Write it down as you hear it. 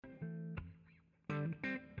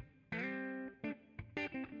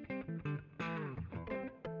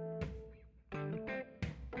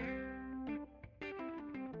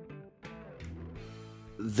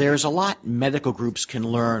There's a lot medical groups can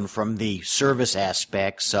learn from the service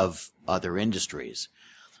aspects of other industries.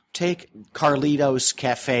 Take Carlitos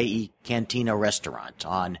Cafe y Cantina restaurant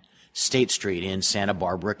on State Street in Santa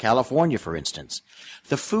Barbara, California, for instance.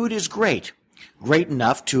 The food is great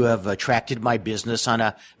enough to have attracted my business on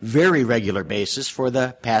a very regular basis for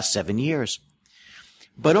the past 7 years.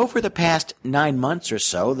 But over the past 9 months or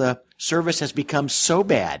so, the service has become so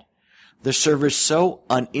bad, the servers so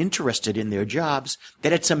uninterested in their jobs,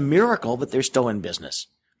 that it's a miracle that they're still in business.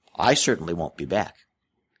 I certainly won't be back.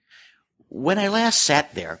 When I last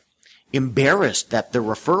sat there, embarrassed that the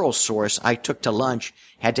referral source I took to lunch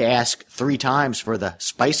had to ask 3 times for the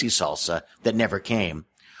spicy salsa that never came,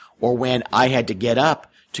 or when I had to get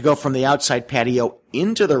up to go from the outside patio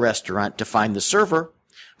into the restaurant to find the server,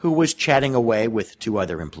 who was chatting away with 2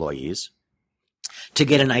 other employees, to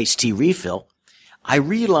get an iced tea refill, I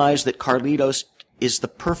realized that Carlitos is the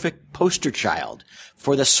perfect poster child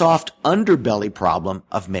for the soft underbelly problem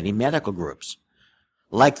of many medical groups.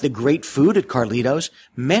 Like the great food at Carlitos,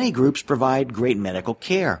 many groups provide great medical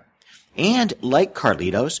care. And like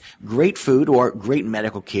Carlitos, great food or great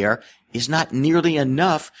medical care is not nearly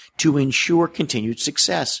enough to ensure continued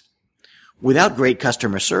success. Without great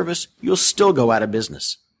customer service, you'll still go out of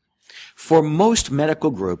business. For most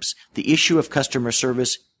medical groups, the issue of customer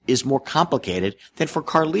service is more complicated than for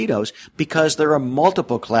Carlitos because there are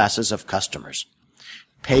multiple classes of customers: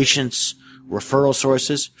 patients, referral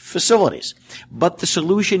sources, facilities. But the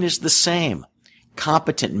solution is the same: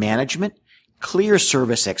 competent management, clear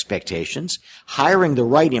service expectations, hiring the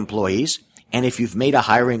right employees, and if you've made a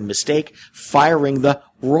hiring mistake, firing the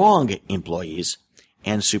wrong employees,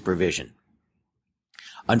 and supervision.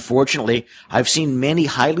 Unfortunately, I've seen many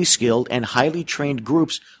highly skilled and highly trained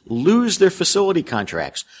groups lose their facility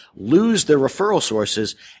contracts, lose their referral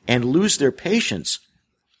sources, and lose their patients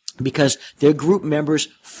because their group members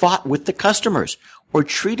fought with the customers or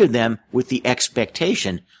treated them with the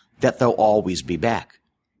expectation that they'll always be back.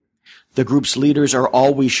 The group's leaders are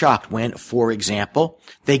always shocked when, for example,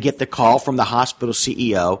 they get the call from the hospital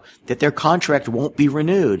CEO that their contract won't be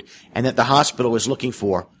renewed and that the hospital is looking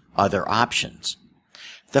for other options.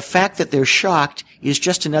 The fact that they're shocked is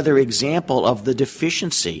just another example of the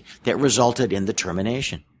deficiency that resulted in the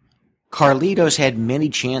termination. Carlitos had many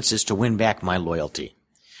chances to win back my loyalty.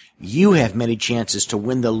 You have many chances to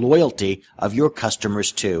win the loyalty of your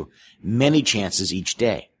customers too, many chances each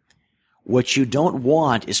day. What you don't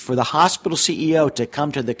want is for the hospital CEO to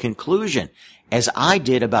come to the conclusion, as I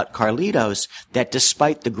did about Carlitos, that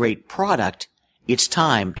despite the great product, it's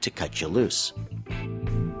time to cut you loose.